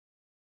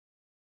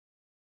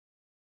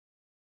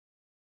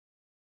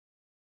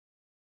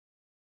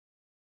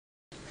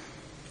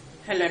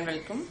Hello and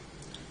welcome.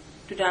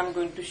 Today I am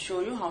going to show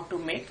you how to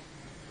make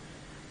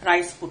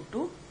rice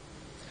puttu.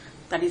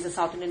 That is a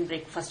South Indian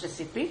breakfast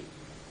recipe.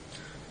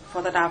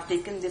 For that I have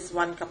taken this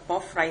 1 cup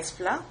of rice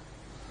flour,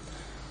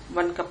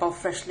 1 cup of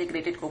freshly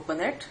grated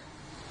coconut,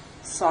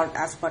 salt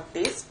as per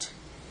taste,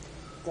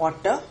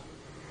 water,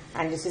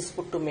 and this is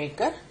puttu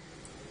maker.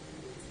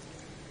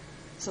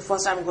 So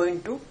first I am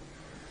going to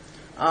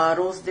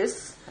roast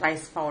this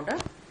rice powder.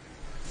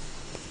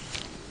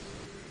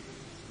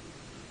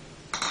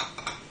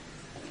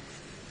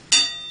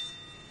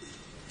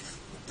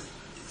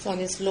 So on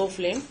this low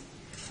flame,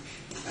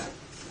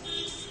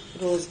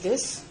 roast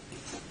this.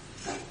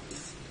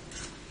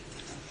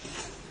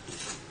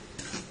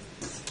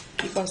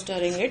 Keep on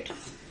stirring it,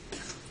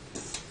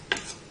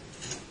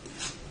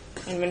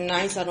 and when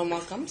nice aroma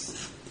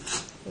comes,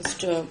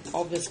 just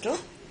off the stove.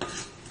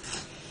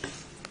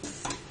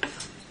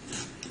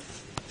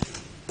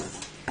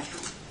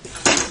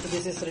 So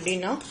this is ready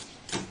now.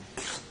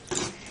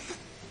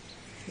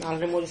 Now I'll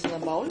remove this in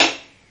the bowl.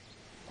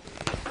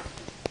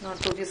 Now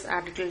to this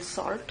add little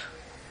salt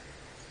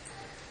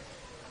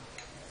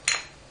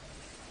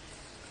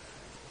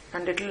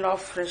and little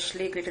of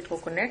freshly grated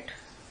coconut,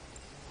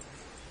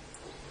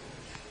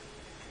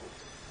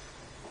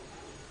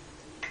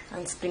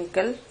 and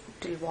sprinkle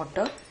little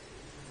water.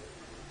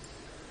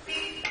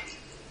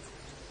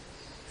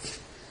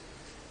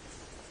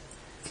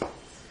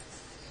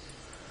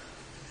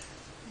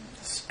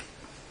 Just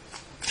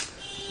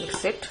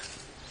mix it.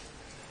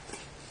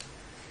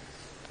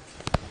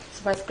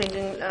 By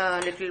sprinkling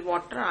little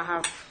water, I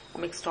have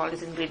mixed all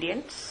these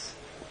ingredients,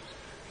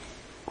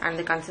 and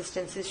the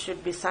consistency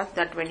should be such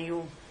that when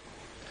you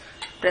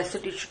press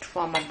it, it should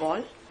form a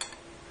ball.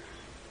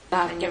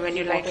 And when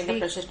you light in the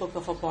pressure cooker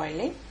for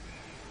boiling,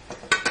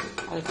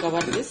 I'll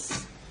cover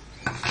this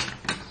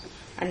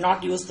and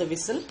not use the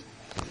whistle,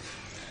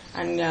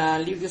 and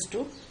leave this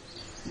to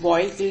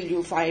boil till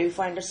you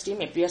find the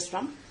steam appears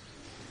from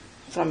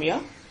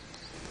here.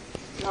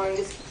 Now in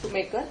this puttu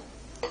maker,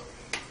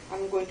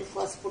 I'm going to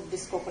first put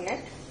this coconut,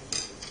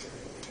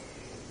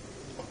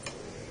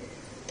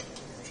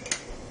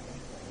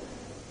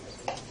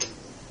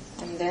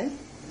 and then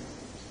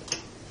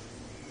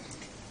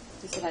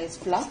this rice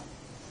flour,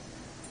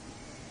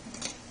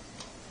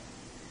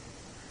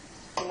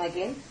 and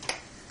again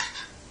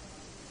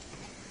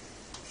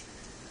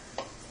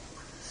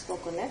this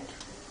coconut.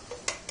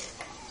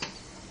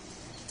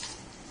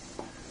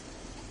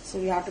 So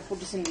we have to put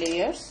this in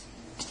layers.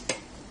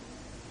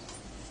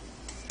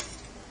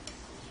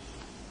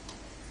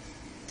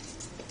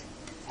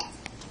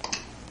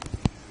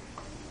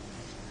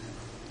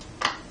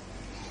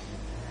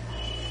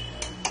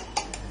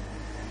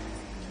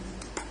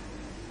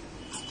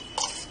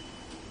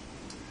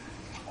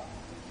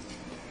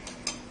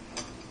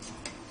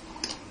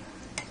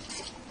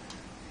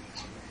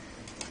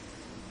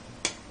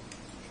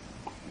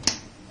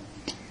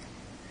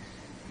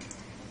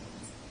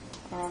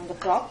 On the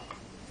top,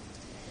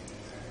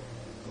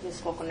 this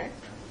coconut,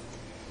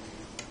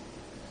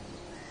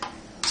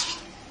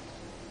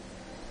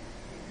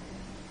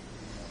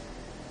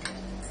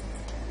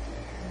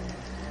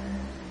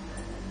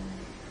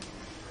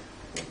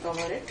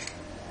 cover it.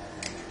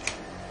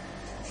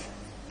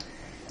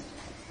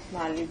 Now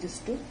I'll leave this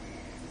to,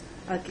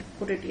 I'll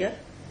put it here.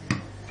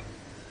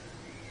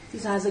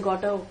 This has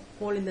got a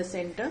hole in the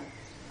center.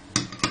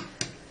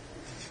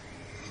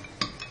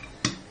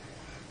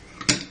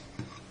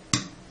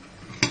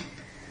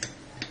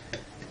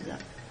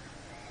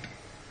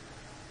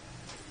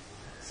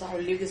 So I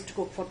will leave this to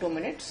cook for 2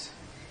 minutes.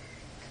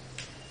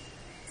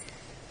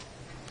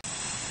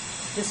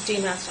 The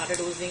steam has started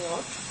oozing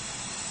out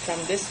from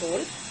this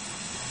hole,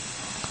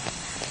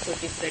 so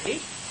it is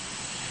ready.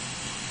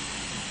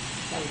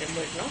 So I will remove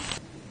it now.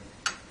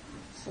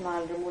 So now I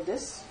will remove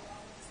this.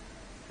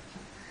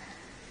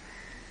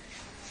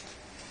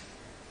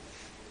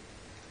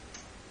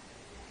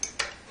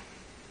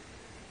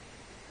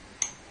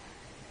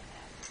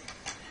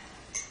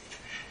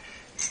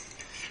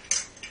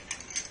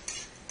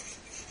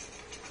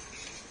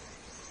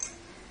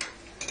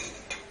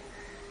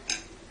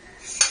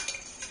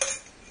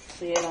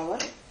 So here our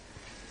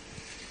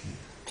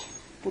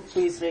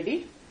puttu is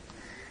ready,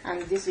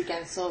 and this we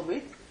can serve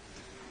with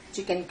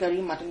chicken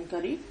curry, mutton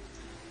curry,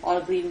 or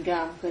green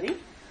gram curry.